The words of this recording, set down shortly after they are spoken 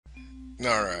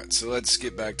Alright, so let's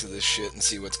get back to this shit and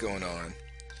see what's going on.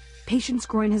 Patient's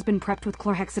groin has been prepped with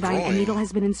chlorhexidine. A needle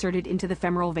has been inserted into the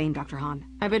femoral vein, Dr. Hahn.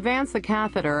 I've advanced the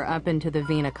catheter up into the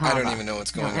vena cava. I don't even know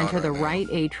what's going on enter the right right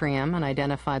atrium and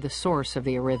identify the source of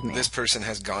the arrhythmia. This person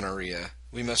has gonorrhea.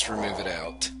 We must remove it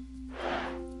out.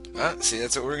 See,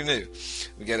 that's what we're gonna do.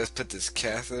 We gotta put this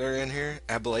catheter in here.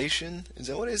 Ablation? Is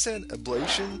that what it said?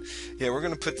 Ablation? Yeah, we're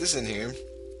gonna put this in here.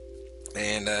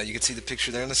 And you can see the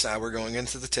picture there on the side. We're going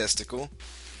into the testicle.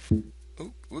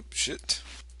 Oop, whoop, shit.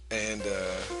 And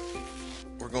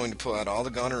we're going to pull out all the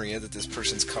gonorrhea that this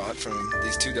person's caught from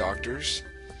these two doctors.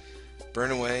 Burn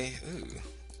away. Ooh.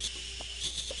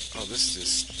 Oh, this is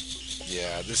just...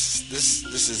 Yeah, this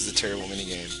is the terrible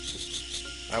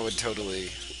minigame. I would totally...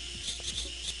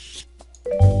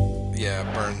 Yeah,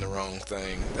 burn the wrong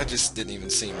thing. That just didn't even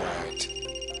seem right.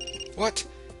 What?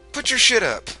 Put your shit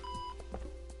up!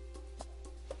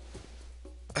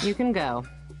 You can go.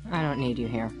 I don't need you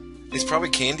here. He's probably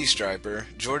Candy Striper.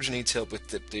 George needs help with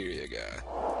diphtheria guy.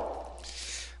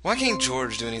 Why can't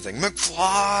George do anything?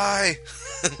 McFly!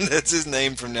 That's his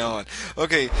name from now on.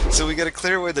 Okay, so we gotta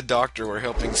clear away the doctor we're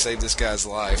helping save this guy's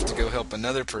life to go help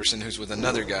another person who's with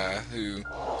another guy who...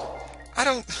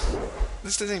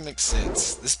 This doesn't even make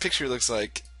sense. This picture looks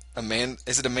like...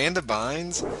 Is it Amanda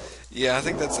Bynes? Yeah, I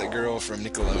think that's that girl from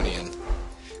Nickelodeon.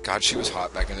 God, she was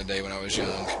hot back in the day when I was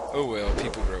young. Oh well,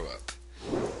 people grow up.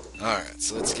 Alright,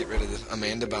 so let's get rid of the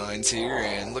Amanda Bynes here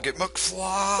and look at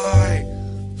McFly!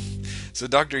 So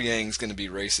Dr. Yang's gonna be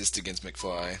racist against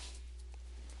McFly.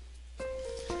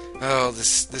 Oh,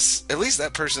 this at least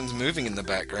that person's moving in the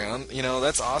background. You know,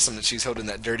 that's awesome that she's holding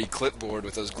that dirty clipboard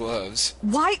with those gloves.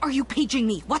 Why are you paging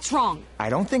me? What's wrong? I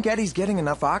don't think Eddie's getting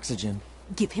enough oxygen.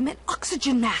 Give him an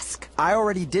oxygen mask. I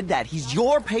already did that. He's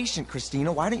your patient,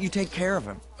 Christina. Why don't you take care of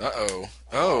him? Oh,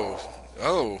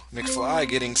 McFly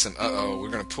getting some we're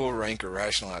gonna pull rank or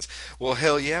rationalize. Well,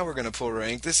 hell yeah, we're gonna pull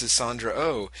rank. This is Sandra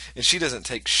Oh, and she doesn't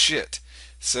take shit.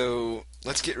 So,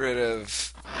 let's get rid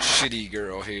of shitty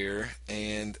girl here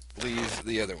and leave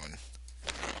the other one.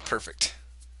 Perfect.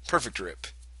 Perfect rip.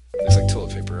 Looks like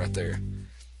toilet paper right there.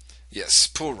 Yes,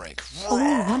 pull rank.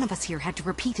 Only one of us here had to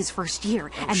repeat his first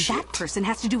year, and shit. that person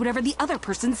has to do whatever the other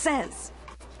person says.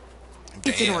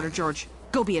 Damn. It's in order, George.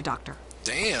 Go be a doctor.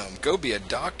 Damn, go be a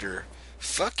doctor.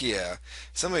 Fuck yeah.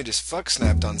 Somebody just fuck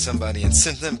snapped on somebody and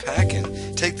sent them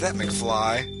packing. Take that,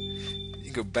 McFly.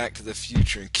 You go back to the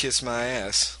future and kiss my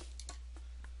ass.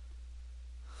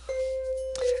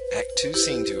 Act 2,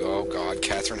 Scene 2. Oh god,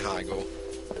 Katherine Heigl.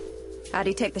 How'd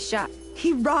he take the shot?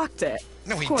 He rocked it.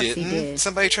 No, he Of course didn't. he did.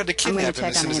 Somebody tried to I'm gonna kidnap him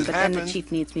as check soon on as him, it but then the happened.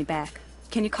 chief needs me back.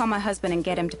 Can you call my husband and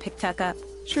get him to pick Tuck up?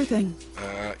 Sure thing.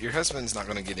 Your husband's not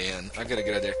gonna get in. I gotta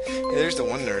get out there. Hey, there's the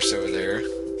one nurse over there.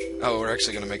 Oh, we're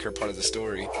actually gonna make her part of the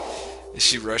story. Is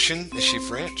she Russian? Is she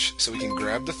French? So we can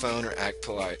grab the phone or act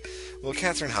polite. Well,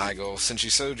 Katherine Heigl, since you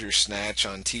showed your snatch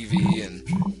on TV, and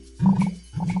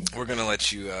we're gonna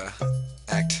let you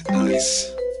act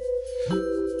nice.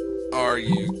 Are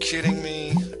you kidding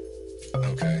me?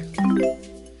 Okay.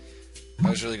 I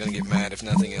was really gonna get mad if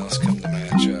nothing else come to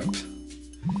match up.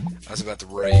 I was about to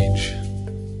rage.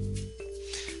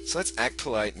 So let's act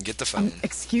polite and get the phone.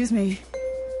 Excuse me.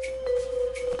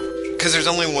 Because there's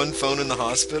only one phone in the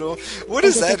hospital? What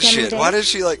is that shit? Why does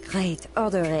she like... Right,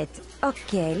 order it.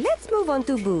 Okay, let's move on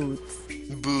to boots.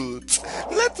 Boots.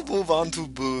 Let's move on to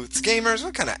boots. Gamers,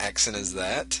 what kind of accent is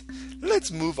that?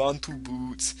 Let's move on to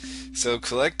boots. So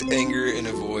collect anger and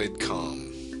avoid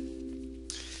calm.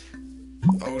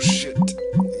 Oh shit.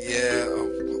 Yeah.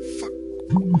 Oh fuck.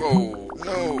 Oh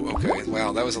no. Okay.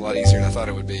 Wow, that was a lot easier than I thought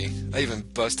it would be. I even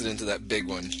busted into that big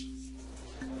one.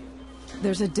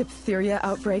 There's a diphtheria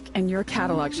outbreak and you're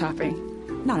catalog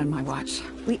shopping. Not on my watch.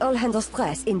 We all handle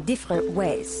stress in different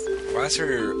ways. Why is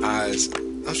her eyes...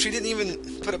 Oh, she didn't even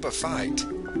put up a fight.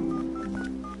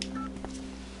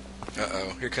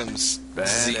 Uh-oh, here comes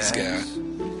Zeke's guy.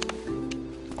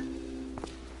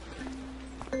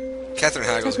 Katherine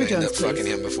Heigl's gonna end up fucking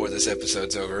him before this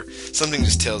episode's over. Something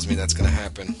just tells me that's gonna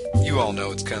happen. You all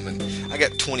know it's coming. I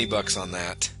got $20 on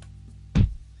that.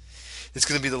 It's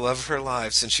gonna be the love of her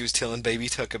life since she was telling Baby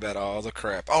Tuck about all the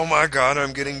crap. Oh my god,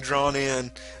 I'm getting drawn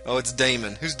in. Oh, it's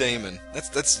Damon. Who's Damon? That's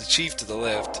the chief to the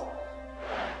left.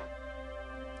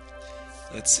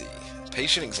 Let's see.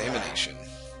 Patient examination.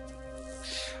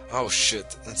 Oh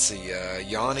shit. Let's see.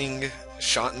 Yawning,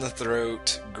 shot in the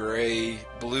throat, gray,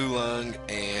 blue lung,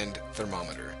 and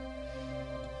thermometer.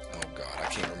 Oh god, I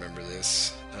can't remember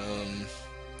this.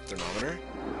 Thermometer.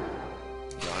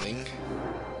 Yawning.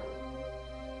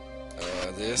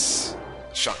 This,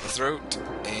 shot in the throat,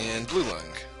 and blue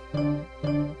lung.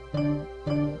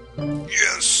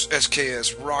 Yes!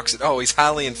 SKS rocks it. Oh, he's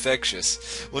highly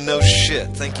infectious. Well, no shit.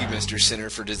 Thank you, Mr. Center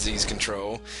for Disease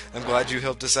Control. I'm glad you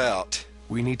helped us out.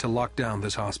 We need to lock down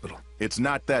this hospital. It's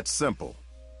not that simple.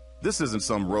 This isn't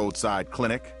some roadside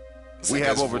clinic. We that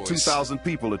have guy's over voice. 2,000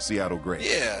 people at Seattle Gray.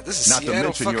 Yeah, this is Not Seattle to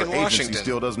mention your fucking agency Washington.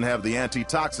 still doesn't have the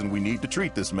antitoxin we need to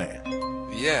treat this man.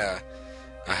 Yeah,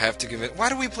 I have to give it. Why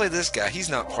do we play this guy? He's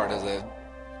not part of the.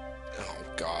 Oh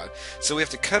God! So we have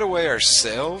to cut away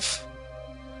ourselves.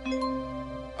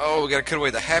 Oh, we gotta cut away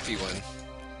the happy one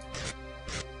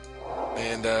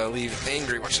and leave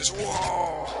angry. Watch this.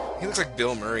 Whoa! He looks like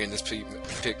Bill Murray in this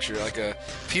picture, like a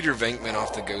Peter Venkman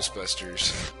off the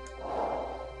Ghostbusters.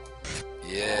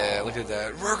 Yeah, look at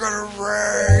that. We're gonna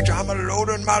rage. I'm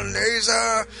loading my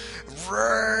laser.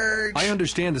 Rage. I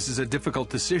understand this is a difficult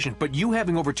decision, but you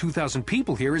having over 2,000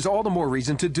 people here is all the more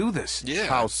reason to do this. Yeah.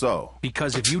 How so?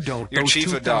 Because if you don't, You're those chief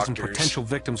of 2,000 doctors. potential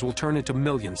victims will turn into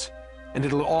millions. And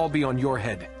it'll all be on your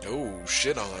head. Oh,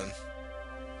 shit on.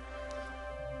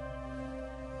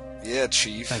 Yeah,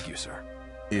 Chief. Thank you, sir.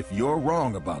 If you're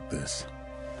wrong about this,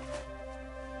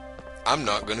 I'm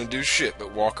not gonna do shit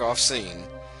but walk off scene.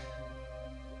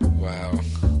 Wow.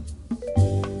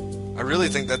 I really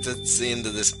think that that's the end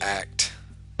of this act.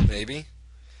 Maybe?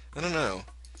 I don't know.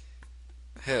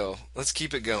 Hell, let's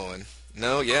keep it going.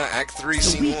 No, yeah, Act 3, So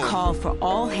Scene we 1. call for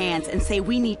all hands and say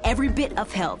we need every bit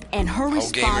of help, and her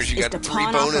response gamers, you is got to 3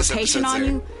 pawn off her bonus patient episodes on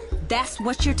there. you? That's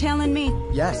what you're telling me?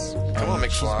 Yes. Come on,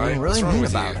 She's McFly. being What's really wrong mean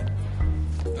with about you?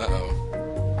 it. Uh-oh.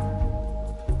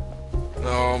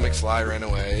 Oh, McFly ran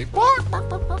away.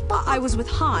 I was with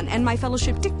Han, and my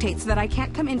fellowship dictates that I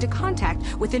can't come into contact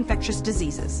with infectious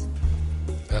diseases.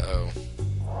 Uh-oh.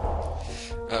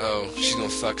 Uh-oh. She's gonna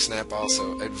fuck Snap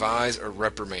also. Advise or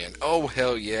reprimand. Oh,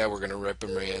 hell yeah, we're gonna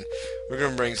reprimand. We're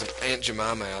gonna bring some Aunt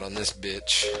Jemima out on this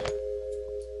bitch.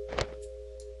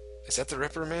 Is that the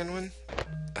reprimand one?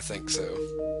 I think so.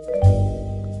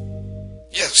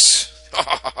 Yes! Ha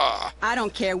ha ha ha! I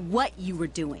don't care what you were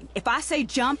doing. If I say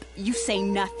jump, you say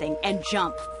nothing, and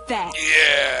jump fast.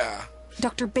 Yeah!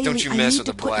 Dr. Bailey, Don't you I mess need with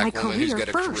to a put black my woman who's career got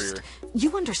a first. career.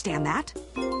 You understand that?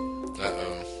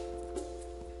 Uh-oh.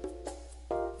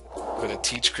 Gonna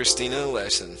teach Christina a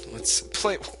lesson. Let's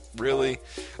play. Really?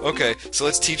 Okay, so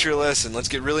let's teach her a lesson. Let's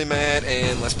get really mad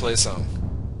and let's play a song.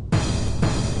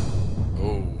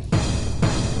 Oh.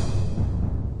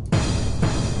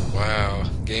 Wow.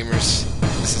 Gamers,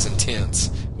 this is intense.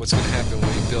 What's gonna happen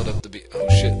when we build up the beat? Oh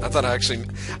shit.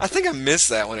 I think I missed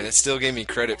that one and it still gave me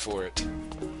credit for it.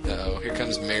 Uh-oh. Here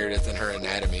comes Meredith and her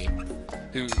anatomy.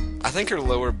 Who, I think her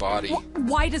lower body.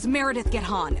 Why does Meredith get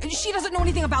Han? She doesn't know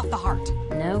anything about the heart.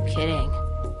 No kidding.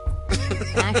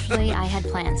 Actually, I had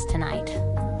plans tonight,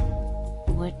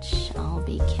 which I'll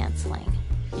be canceling.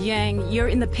 Yang, you're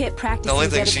in the pit practicing only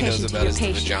thing she dedication knows to about your is the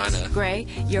patients. vagina. Gray,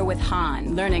 you're with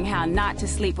Han, learning how not to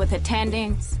sleep with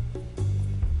attendings.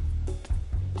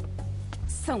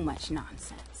 So much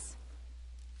nonsense.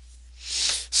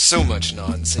 So much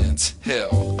nonsense.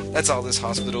 Hell, that's all this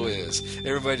hospital is.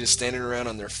 Everybody just standing around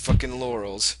on their fucking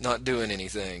laurels, not doing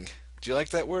anything. Do you like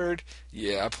that word?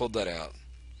 Yeah, I pulled that out.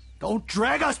 Don't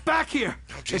drag us back here!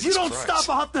 Oh, if Jesus you don't Christ. stop,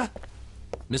 I'll have to...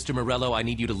 Mr. Morello, I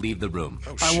need you to leave the room.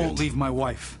 Oh, I shit. won't leave my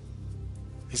wife.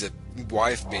 He's a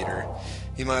wife beater.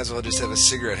 He might as well just have a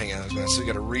cigarette hanging out of his mouth, so he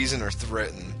got a reason or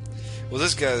threaten. Well,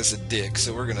 this guy is a dick,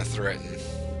 so we're gonna threaten.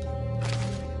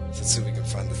 Let's see if we can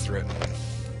find the threaten one.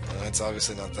 No, it's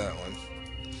obviously not that one.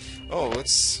 Oh,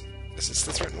 is this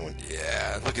the threaten one?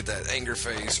 Yeah, look at that anger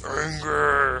face.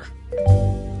 Anger!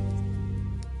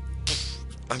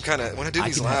 I'm kinda, when I do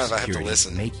these live, I have to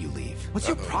listen. Make you leave. What's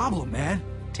your problem, man?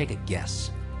 Take a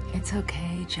guess. It's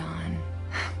okay, John.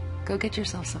 Go get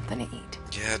yourself something to eat.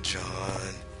 Yeah,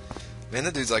 John. Man,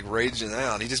 that dude's like raging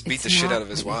out. He just beat It's the shit not out of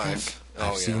his what you wife.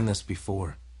 I've Oh, seen yeah. this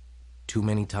before. Too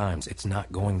many times. It's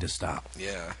not going to stop.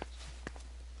 Yeah.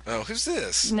 Oh, who's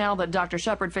this? Now that Dr.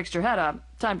 Shepard fixed your head up,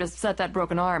 time to set that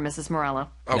broken arm, Mrs. Morello.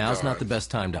 Oh, Now's God. not the best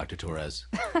time, Dr. Torres.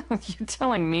 You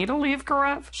telling me to leave,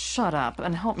 Karev? Shut up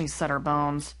and help me set her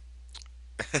bones.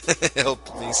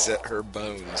 Help me set her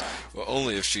bones. Well,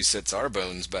 only if she sets our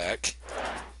bones back.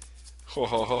 Ho,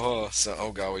 ho, ho, ho. So,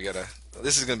 oh god, we gotta...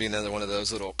 This is gonna be another one of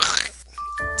those little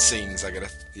scenes I gotta...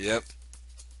 Yep.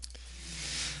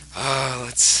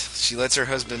 She lets her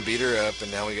husband beat her up,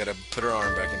 and now we gotta put her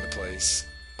arm back into place.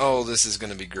 Oh, this is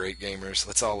gonna be great, gamers.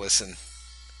 Let's all listen.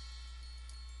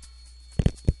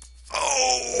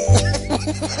 Oh!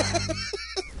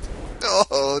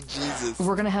 Oh, Jesus.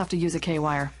 We're gonna have to use a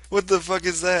K-wire. What the fuck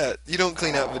is that? You don't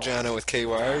clean out vagina with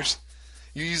K-wires.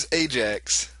 You use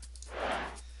Ajax.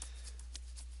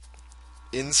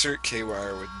 Insert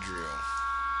K-wire with drill.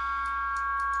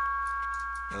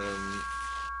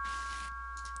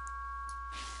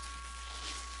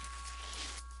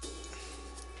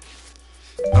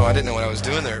 I didn't know what I was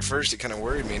doing there at first. It kind of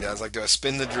worried me. I was like, do I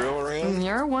spin the drill around?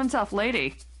 You're one tough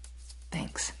lady.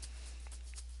 Thanks.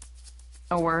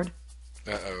 A word?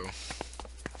 Uh-oh.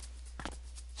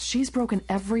 She's broken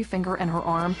every finger in her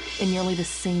arm in nearly the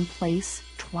same place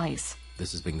twice.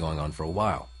 This has been going on for a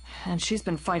while. And she's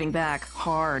been fighting back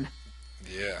hard.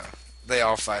 Yeah. They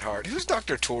all fight hard. Who's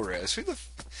Dr. Torres?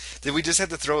 Did we just have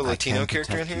to throw a Latino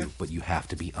character in here? You, but you have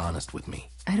to be honest with me.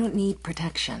 I don't need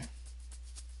protection.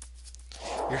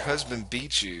 Your husband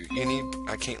beat you.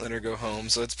 I can't let her go home,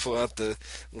 so let's pull out the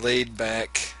laid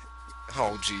back.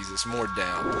 Oh, Jesus, more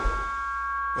doubt.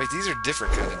 Wait, these are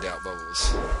different kind of doubt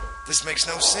bubbles. This makes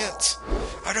no sense.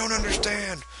 I don't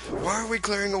understand. Why are we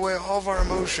clearing away all of our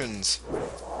emotions?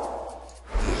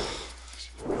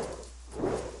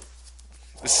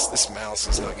 This mouse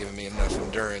is not giving me enough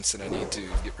endurance, and I need to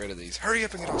get rid of these. Hurry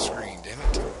up and get off screen, damn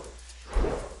it.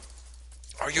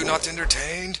 Are you not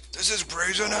entertained? This is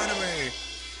Grey's Anatomy.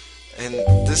 And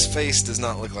this face does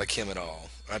not look like him at all.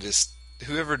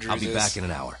 Whoever drew this... I'll be back in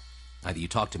an hour. Either you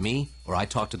talk to me, or I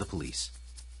talk to the police.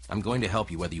 I'm going to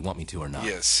help you whether you want me to or not.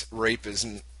 Yes, rape is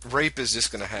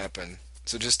just going to happen.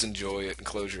 So just enjoy it and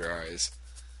close your eyes.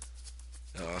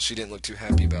 Oh, she didn't look too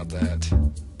happy about that.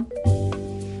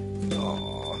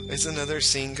 Oh, it's another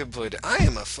scene completed. I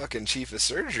am a fucking chief of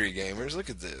surgery, gamers. Look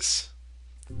at this.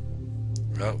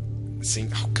 Oh,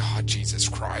 scene. Oh God, Jesus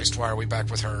Christ! Why are we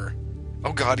back with her?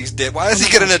 Oh God, he's dead. Why has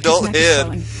he got an adult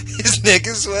head? His neck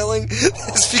is swelling.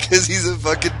 It's because he's a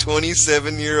fucking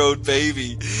 27-year-old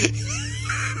baby.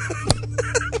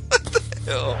 What the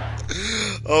hell?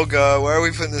 Oh God, why are we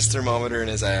putting this thermometer in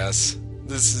his ass?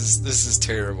 This is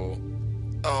terrible.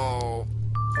 Oh.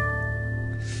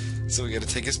 So we gotta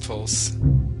take his pulse.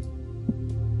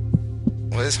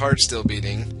 Well, his heart's still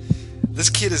beating. This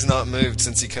kid has not moved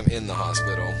since he come in the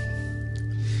hospital.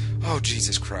 Oh,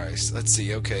 Jesus Christ. Let's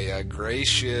see. Okay, gray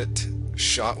shit,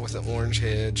 shot with an orange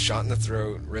head, shot in the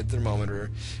throat, red thermometer,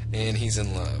 and he's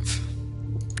in love.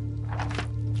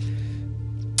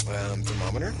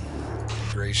 Thermometer,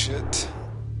 gray shit,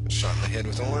 shot in the head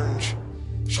with orange,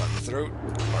 shot in the throat,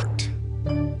 heart.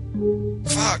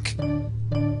 Fuck!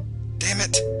 Damn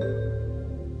it!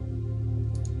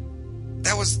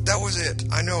 That was it.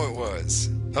 I know it was.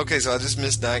 Okay, so I just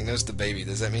misdiagnosed the baby.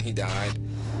 Does that mean he died?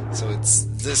 So it's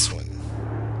this one.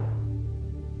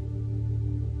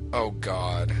 Oh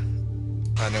God.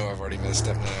 I know I've already messed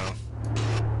up now.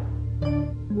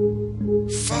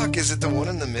 Fuck, is it the one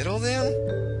in the middle then?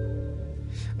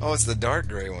 Oh, it's the dark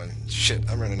gray one. Shit,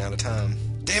 I'm running out of time.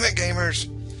 Damn it, gamers!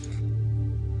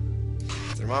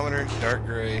 Thermometer, dark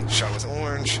gray, shot with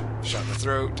orange, shot in the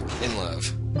throat, in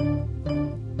love.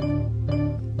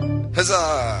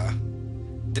 Huzzah!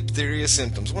 Diphtheria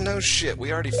symptoms. Well, no shit,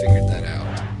 we already figured that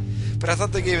out. But I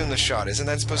thought they gave him the shot. Isn't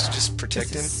that supposed to just protect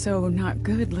him? This is so not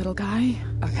good, little guy.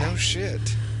 Okay. No shit.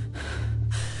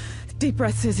 Deep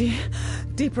breaths, Izzy.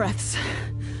 Deep breaths.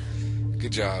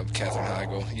 Good job, Katherine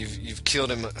Heigl. You've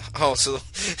killed him. Oh, so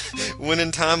when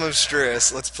in time of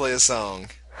stress, let's play a song.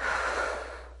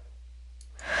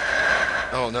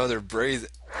 Oh no, they're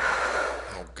breathing.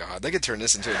 Oh God, they could turn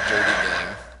this into a dirty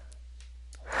game.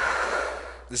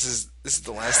 This is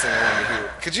the last thing I wanted to hear.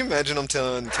 Could you imagine them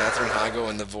telling Katherine Heigl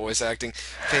and the voice acting,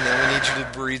 okay, now we need you to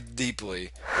breathe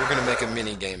deeply. We're going to make a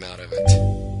mini game out of it.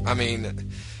 I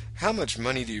mean, how much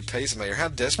money do you pay somebody, or how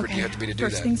desperate do you have to be to do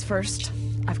that? First things first.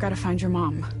 I've got to find your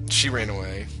mom. She ran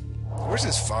away. Where's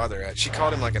his father at? She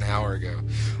called him like an hour ago.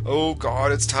 Oh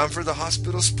God, it's time for the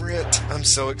hospital sprint. I'm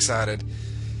so excited.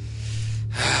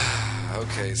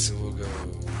 Okay, so we'll go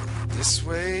this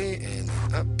way, and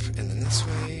up, and then this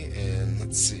way, and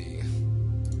let's see.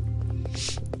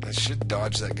 I should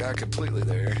dodge that guy completely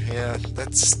there. Yeah,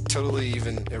 that's totally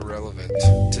even irrelevant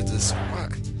to this.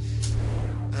 What?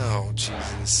 Oh,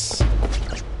 Jesus.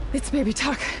 It's Baby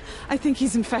Tuck. I think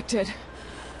he's infected.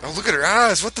 Oh, look at her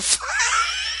eyes. What the fuck?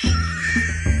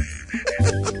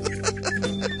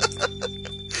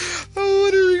 I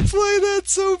want to replay that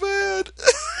so bad.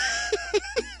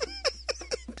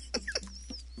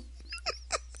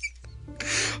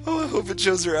 Oh, I hope it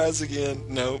shows her eyes again.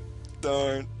 Nope.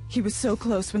 Darn. He was so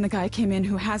close when the guy came in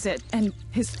who has it, and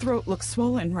his throat looks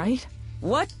swollen, right?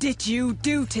 What did you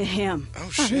do to him? Oh,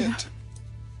 shit.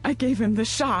 I gave him the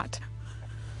shot.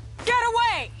 Get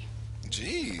away!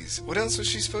 Jeez. What else was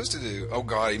she supposed to do? Oh,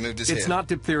 God, he moved his head. It's not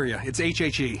diphtheria. It's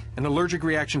HHE. An allergic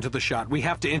reaction to the shot. We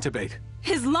have to intubate.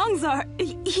 His lungs are...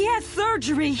 He had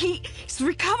surgery. He's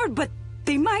recovered, but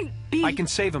they might be... I can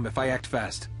save him if I act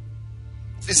fast.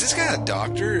 Is this guy a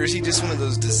doctor, or is he just one of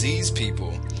those disease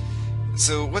people?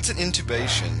 So, what's an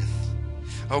intubation?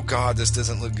 Oh God, this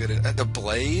doesn't look good. A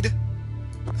blade?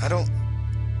 I don't...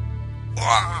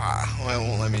 Well, it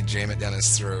won't let me jam it down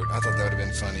his throat. I thought that would have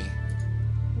been funny.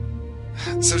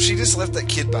 So she just left that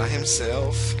kid by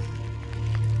himself?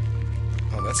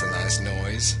 Oh, that's a nice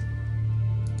noise.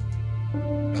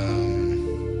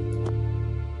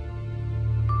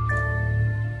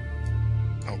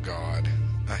 Oh God,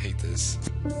 I hate this.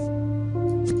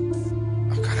 Oh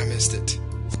God, I missed it.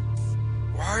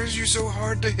 Why is you so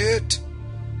hard to hit?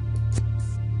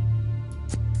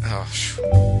 Oh,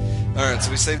 alright,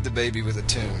 so we saved the baby with a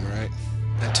tomb, right?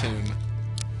 A tomb.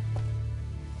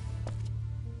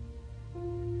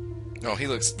 Oh, he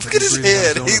looks... Look at his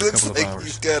head! He looks like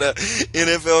he's got a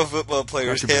NFL football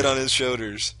player's head on his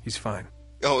shoulders. He's fine.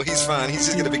 Oh, he's fine. He's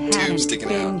just got a big tube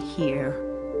sticking out. Here.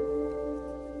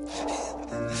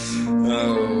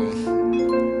 Oh.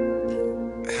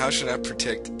 How should I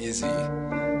protect Izzy?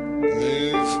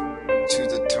 Move to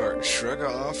the target. Shrug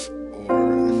off,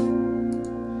 or...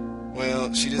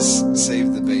 Well, she just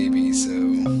saved the baby, so...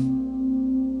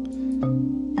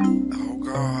 Oh,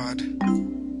 God.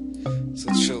 So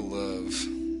let's show love.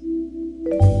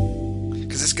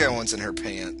 Because this guy wants in her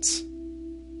pants.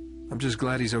 I'm just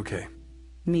glad he's okay.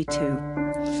 Me too.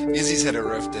 Izzy's had a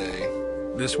rough day.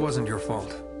 This wasn't your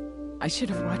fault. I should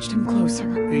have watched him closer.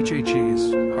 HHE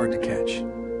is hard to catch.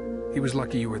 He was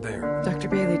lucky you were there. Dr.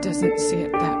 Bailey doesn't see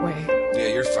it that way. Yeah,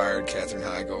 you're fired, Katherine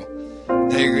Heigl.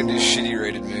 Now you're gonna do shitty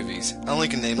rated movies. I only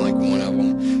can name like one of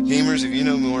them. Gamers, if you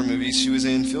know more movies she was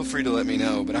in, feel free to let me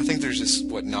know. But I think there's just,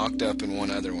 Knocked Up and one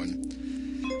other one.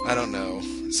 I don't know.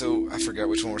 So, I forgot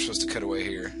which one we're supposed to cut away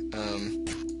here.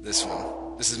 This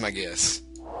one. This is my guess.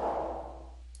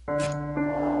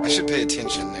 I should pay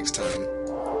attention next time.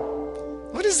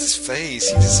 What is this face?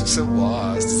 He just looks so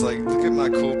lost. It's like, look at my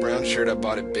cool brown shirt I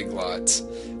bought at Big Lots.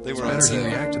 They were on sale. It's better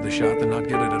he reacted to the shot than not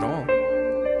get it at all.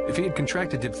 If he had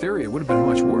contracted diphtheria, it would have been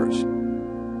much worse.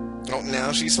 Oh,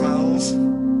 now she smiles?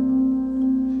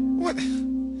 What?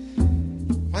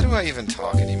 Why do I even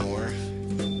talk anymore?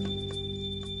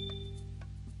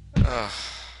 Ugh.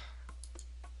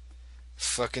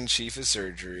 Fucking chief of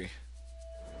surgery.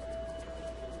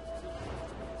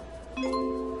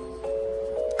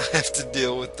 I have to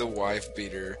deal with the wife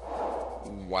beater.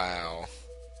 Wow.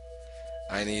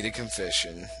 I need a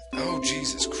confession. Oh,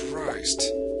 Jesus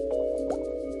Christ.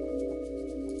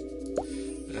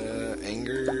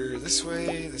 Anger, this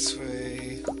way, this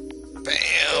way.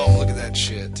 Bam! Look at that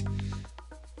shit.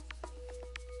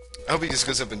 I hope he just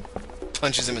goes up and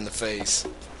punches him in the face.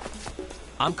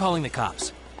 I'm calling the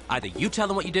cops. Either you tell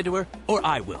them what you did to her, or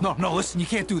I will. No, listen, you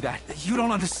can't do that. You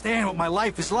don't understand what my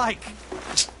life is like.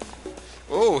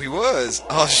 Oh, he was.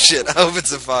 Oh, shit. I hope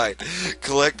it's a fight.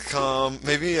 Collect calm.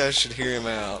 Maybe I should hear him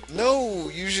out. No,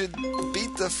 you should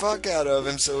beat the fuck out of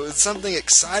him so something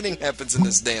exciting happens in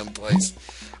this damn place.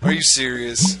 Are you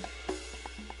serious?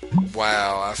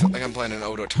 Wow, I feel like I'm playing an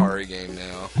old Atari game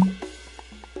now.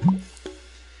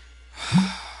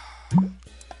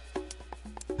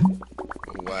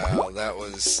 Wow, that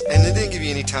was... And it didn't give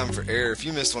you any time for error. If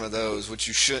you missed one of those, which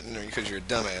you shouldn't, or because you're a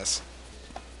dumbass.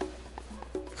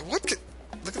 What could...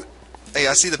 Look at... Hey,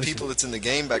 I see the people that's in the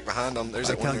game back behind them. There's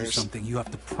that one nurse. I tell you something, you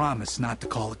have to promise not to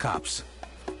call the cops.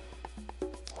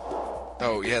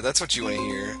 Oh, yeah, that's what you want to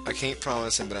hear. I can't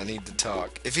promise him, but I need to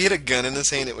talk. If he had a gun in his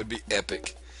hand, it would be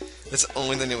epic. That's the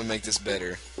only thing that would make this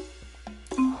better.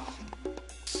 Yeah,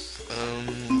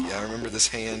 I remember this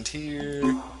hand here.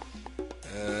 And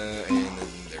then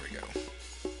there we go.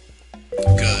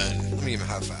 Gun. Let me give him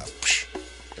a high five.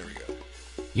 There we go.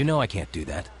 You know I can't do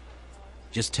that.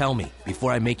 Just tell me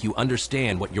before I make you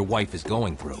understand what your wife is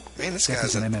going through. Man, this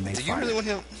guy's an MMA do you really want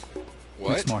him?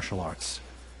 What? Mixed martial arts.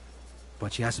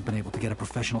 But she hasn't been able to get a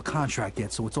professional contract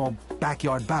yet, so it's all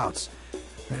backyard bouts.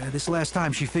 This last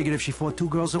time, she figured if she fought two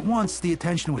girls at once, the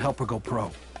attention would help her go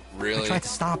pro. Really? I tried to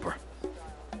stop her.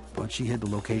 But she hid the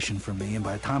location from me, and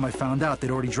by the time I found out,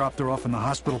 they'd already dropped her off in the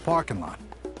hospital parking lot.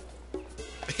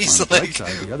 He's On like,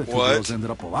 the other two what? girls ended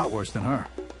up a lot worse than her.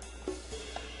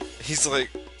 He's like,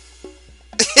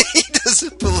 he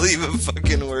doesn't believe a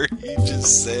fucking word he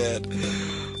just said.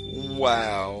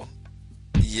 Wow.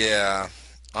 Yeah.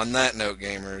 On that note,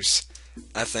 gamers,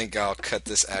 I think I'll cut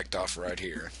this act off right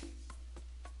here.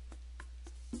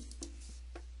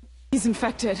 He's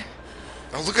infected.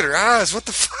 Oh, look at her eyes. What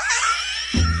the fuck?